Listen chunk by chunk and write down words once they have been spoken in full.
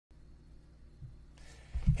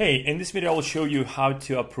Hey, in this video I will show you how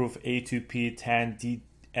to approve A2P 10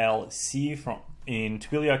 DLC in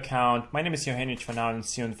Twilio account. My name is YAUHENI, founder and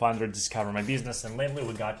CEO and founder of Discover My Business, and lately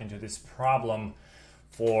we got into this problem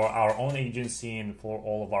for our own agency and for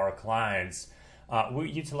all of our clients. We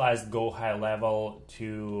utilized gohighlevel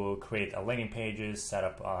to create a landing pages, set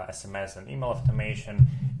up SMS and email automation,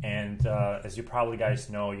 and as you probably guys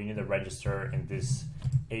know, you need to register in this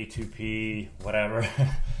A2P whatever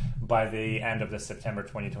by the end of the September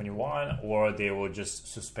 2021, or they will just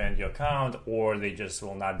suspend your account, or they just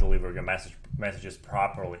will not deliver your messages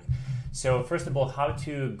properly. So first of all, how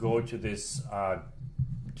to go to this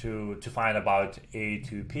to find about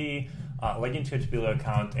A2P, log into a Twilio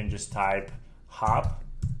account and just type hop.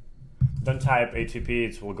 Don't type A2P,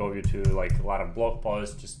 it will go you to like a lot of blog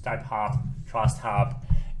posts. Just type hop, trust hop,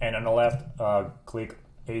 and on the left click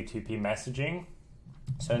A2P messaging.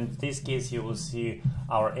 So in this case, you will see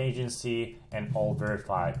our agency and all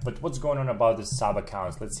verified. But what's going on about the sub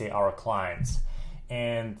accounts? Let's say our clients.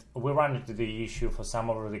 And we run into the issue for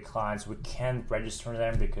some of the clients, we can't register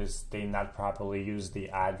them because they not properly use the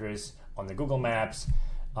address on the Google Maps.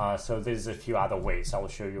 So there's a few other ways. I will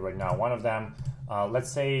show you right now one of them.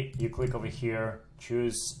 Let's say you click over here,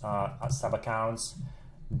 choose sub accounts,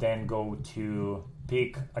 then go to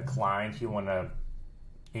pick a client you want to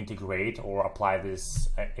integrate or apply this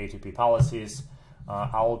A2P policies.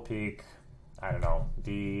 I will pick, I don't know,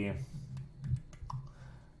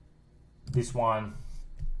 this one.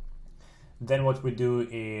 Then what we do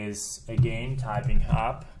is again typing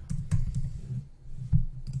hop,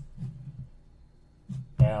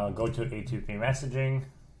 and go to A2P messaging.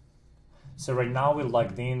 So right now we're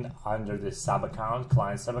logged in under the sub account,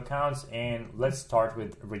 client sub accounts, and let's start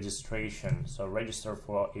with registration. So register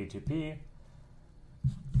for A2P.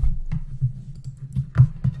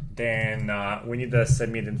 Then we need to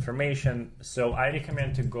submit information. So I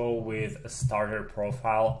recommend to go with a starter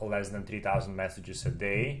profile, less than 3,000 messages a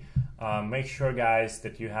day. Make sure, guys,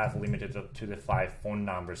 that you have limited up to the 5 phone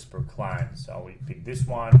numbers per client. So we pick this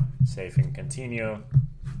one, save and continue.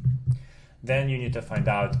 Then you need to find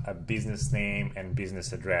out a business name and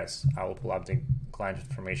business address. I will pull up the client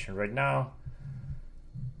information right now,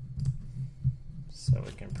 so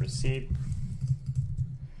we can proceed.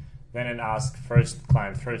 Then it asks first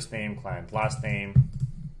client first name, client last name.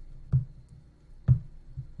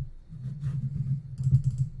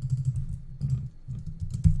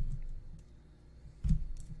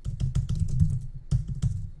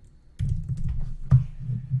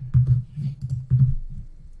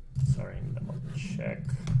 Sorry, double check.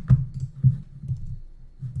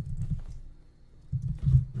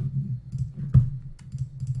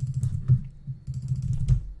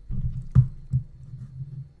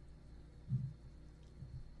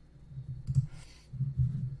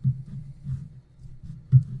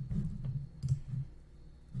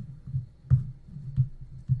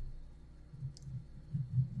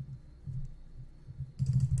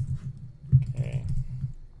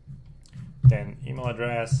 Then email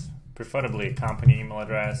address, preferably company email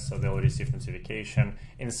address, so they'll receive notification.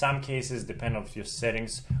 In some cases, depending on your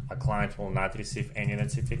settings, a client will not receive any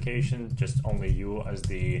notification, just only you as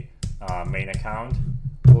the main account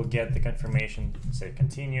will get the confirmation. Say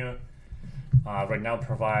continue. Right now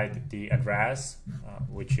provide the address,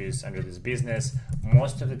 which is under this business.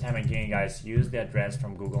 Most of the time, again, guys, use the address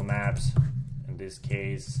from Google Maps. In this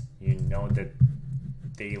case, you know that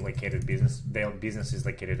their business is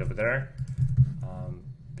located over there.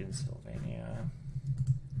 Pennsylvania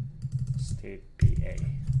State, PA.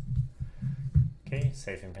 Okay,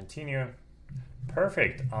 save and continue.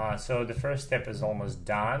 Perfect. So the first step is almost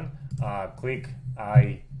done. Click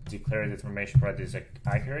I declare the information provided is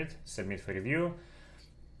accurate, submit for review,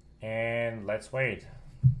 and let's wait.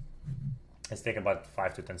 Let's take about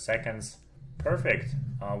 5 to 10 seconds. Perfect.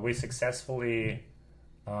 We successfully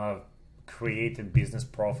created business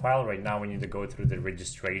profile. Right now we need to go through the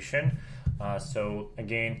registration. So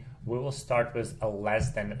again, we will start with a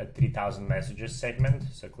less than a 3,000 messages segment.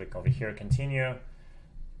 So click over here, continue.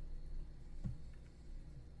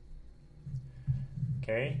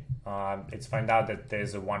 Okay, it's find out that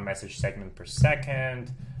there's a 1 message segment per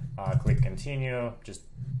second. Click continue, just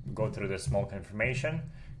go through the small confirmation.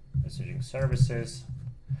 Messaging services.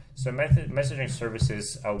 So messaging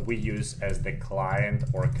services we use as the client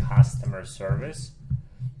or customer service.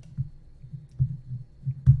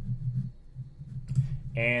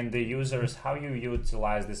 And the users, how you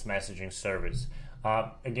utilize this messaging service.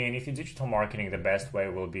 Again, if you're digital marketing, the best way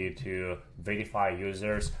will be to verify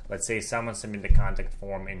users. Let's say someone submit the contact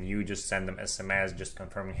form and you just send them SMS just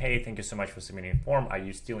confirming, hey, thank you so much for submitting the form. Are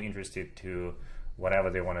you still interested to whatever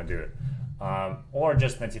they want to do? or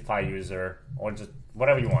just notify user, or just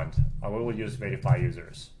whatever you want. We will use verify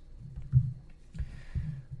users.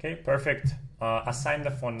 Okay, perfect. Assign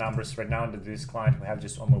the phone numbers. Right now, to this client, we have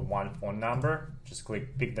just only one phone number. Just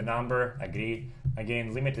click pick the number, agree.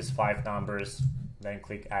 Again, limit is 5 numbers. Then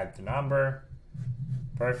click add the number.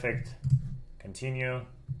 Perfect. Continue.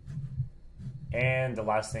 And the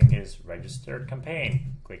last thing is registered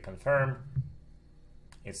campaign. Click confirm.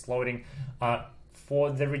 It's loading.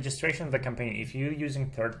 For the registration of the campaign, if you're using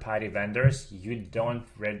third-party vendors, you don't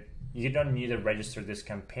need to register this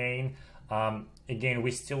campaign. Again,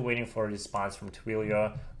 we're still waiting for a response from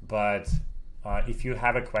Twilio, but if you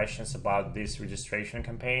have questions about this registration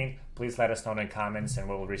campaign, please let us know in the comments and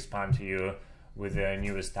we will respond to you with the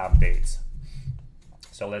newest updates.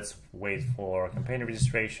 So let's wait for campaign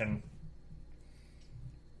registration.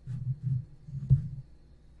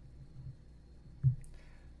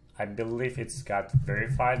 I believe it's got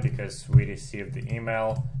verified because we received the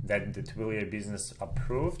email that the Twilio business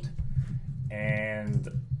approved, and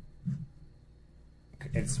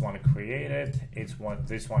it's one created,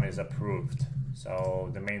 this one is approved.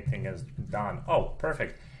 So the main thing is done. Oh,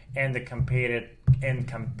 perfect. And the campaign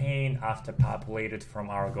after populated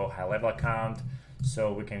from our GoHighLevel account,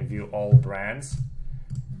 so we can view all brands.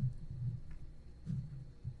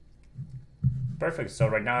 Perfect. So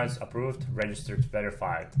right now it's approved, registered,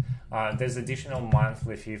 verified. There's additional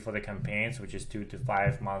monthly fee for the campaigns, which is 2 to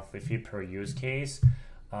 5 monthly fee per use case.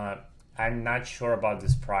 I'm not sure about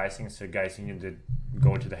this pricing, so guys, you need to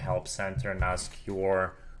go to the help center and ask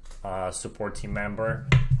your support team member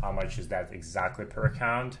how much is that exactly per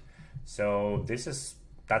account. So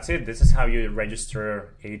that's it. This is how you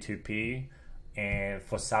register A2P and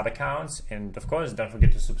for sub accounts. And of course, don't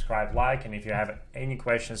forget to subscribe, like, and if you have any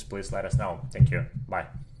questions, please let us know. Thank you. Bye.